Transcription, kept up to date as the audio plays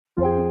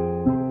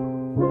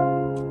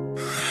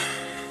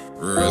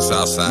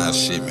that Soufside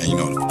shit, man. You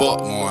know the fuck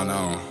going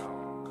on.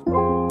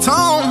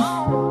 Tone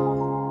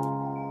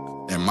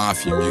and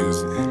Mafia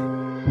music.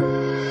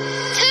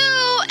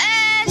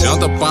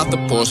 Jumped up off the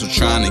porch, was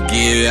trying to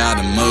get it out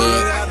of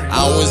mud. I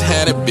always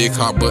had a big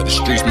heart, but the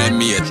streets made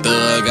me a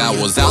thug. I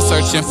was out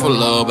searching for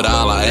love, but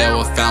all I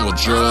ever found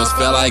was drugs.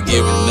 Felt like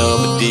giving up,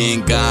 but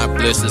then God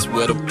blessed us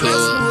with a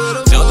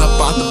plug. Jumped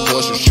up off the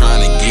porch, was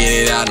trying to get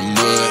it out of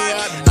mud.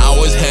 I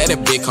always had a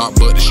big heart,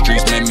 but the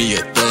streets made me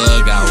a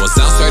thug. I was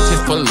out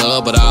searching for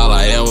love, but all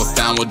I ever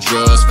found was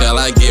drugs. Felt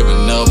like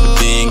giving up, but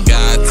then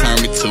God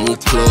turned me to a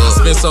plug.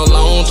 Spent so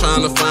long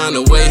trying to find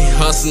a way,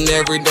 hustling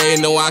every day,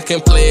 know I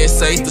can play it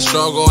safe. The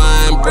struggle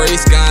I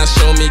embrace, God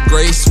showed me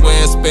grace. Swear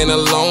it's been a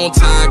long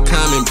time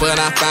coming, but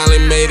I finally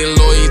made it.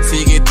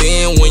 Loyalty get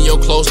thin when your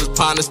closest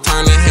partners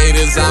turn to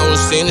haters. I was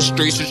in the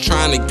streets just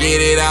trying to get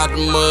it out the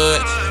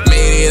mud.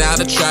 Made it out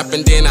the trap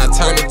and then I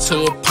turned it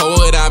to a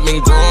poet. I've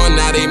been growing,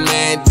 now they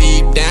mad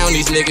deep down.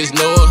 These niggas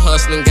know it,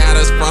 hustling got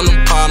us from the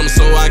bottom,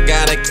 so I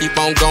gotta keep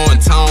on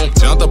going. Tone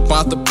jumped up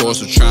off the porch,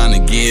 was trying to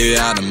get it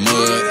out the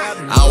mud.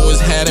 I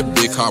always had a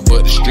big heart,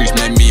 but the streets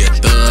made me a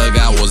thug.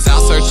 I was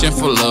out searching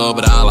for love,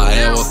 but all I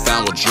ever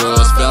found was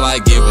drugs. Felt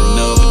like giving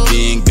up, but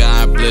then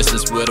God blessed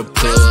us with a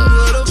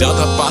plug. Jumped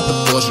up off the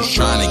porch, was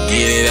trying to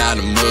get it out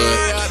the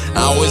mud.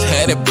 I always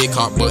had a big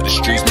heart, but the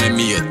streets made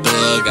me a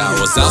thug. I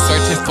was out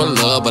searching for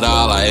love, but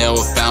all I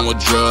ever found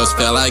was drugs.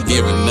 Felt like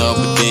giving up,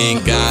 but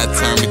then God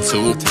turned me to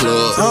a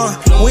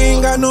plug. We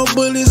ain't got no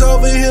bullies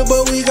over here,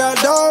 but we got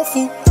dog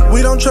food.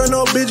 We don't trust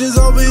no bitches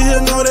over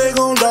here, no they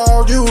gon'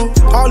 dog you.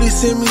 All these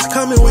semis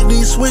coming with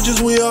these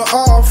switches, we'll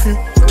off you.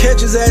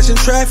 Catch his ass in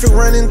traffic,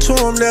 run into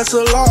him, that's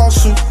a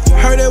lawsuit.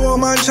 Heard they want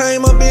my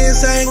chain, my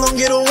bitch ain't gon'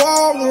 get a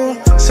wall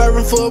room.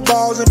 Serving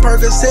footballs and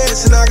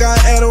Percocets, and I got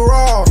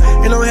Adderall.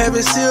 And I'm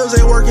having seals,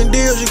 ain't working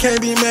deals, you can't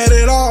be mad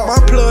at all.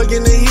 My plug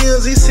in the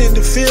heels, he sent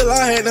the feel,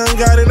 I had done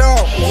got it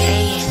all.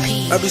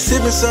 I be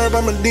sipping syrup,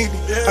 I'm addicted.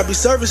 I be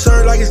serving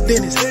syrup like it's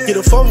Dennis. Get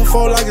a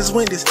 4x4 like it's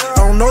Wendy's.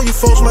 I don't know you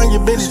folks, mind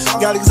your business.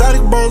 Got exotic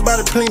bowls by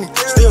the plenty.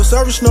 Still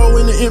serving snow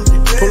in the empty.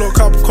 Pull up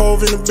Copper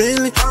Cove in the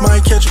Bentley.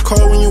 Might catch a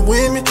cold when you're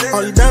with me.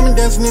 All you diamond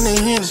dancing in the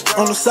Hennis.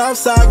 On the south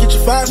side, get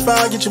your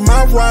 5-5, get your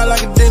mouth wide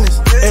like a dentist.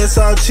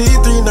 SRT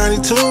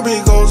 392,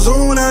 big old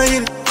zoom, I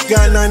hit it.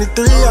 Got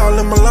 93, all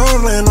in my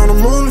lungs, land on the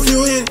moon if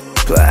you hit it.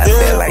 I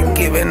felt like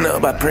giving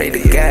up, I pray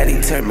to God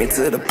he turned me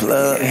to the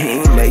plug.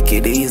 He ain't make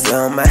it easy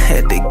on me, I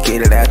had to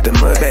get it out the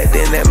mud. Back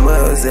then that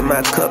mud was in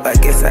my cup, I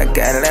guess I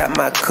got it out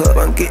my cup.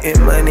 I'm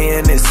getting money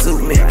and it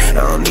suit me, I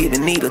don't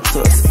even need a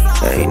tuss.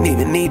 I ain't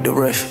even need to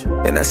rush,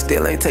 and I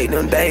still ain't take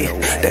them days.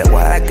 That's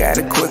why I got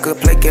it quicker,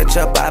 play catch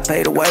up, I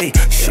paid away.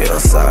 Shit, I'm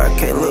sorry, I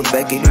can't look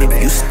back even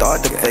if you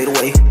start to fade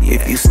away.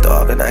 If you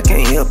starving, I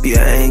can't help you,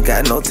 I ain't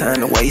got no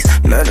time to waste.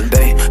 Not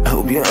today, I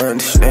hope you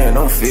understand,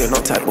 don't feel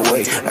no type of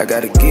way. I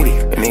gotta get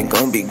it, and it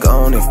gon' be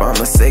gone if I'm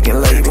a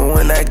second late. But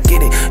when I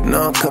get it,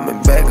 know I'm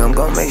coming back, I'm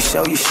gon' make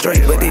sure you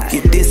straight. But if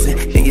you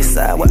dissing and you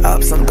side with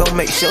ops, I'm gon'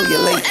 make sure you're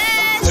late.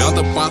 Jumped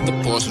up off the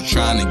porch, was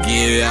trying to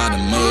get it out the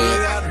mud.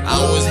 I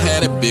always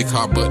had a big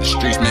heart, but the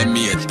streets made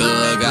me a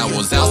thug. I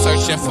was out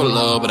searching for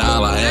love, but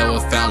all I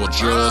ever found was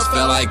drugs.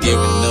 Felt like giving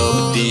up,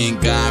 but then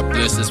God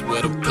blessed us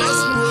with a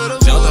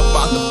plug. Jumped up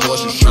off the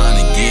porch, was trying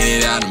to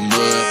get it out the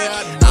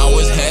mud. I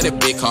always had a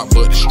big heart,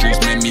 but the streets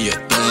made me a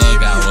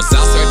thug. I was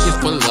out searching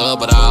for love,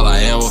 but all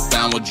I ever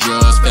found was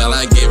drugs. Felt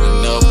like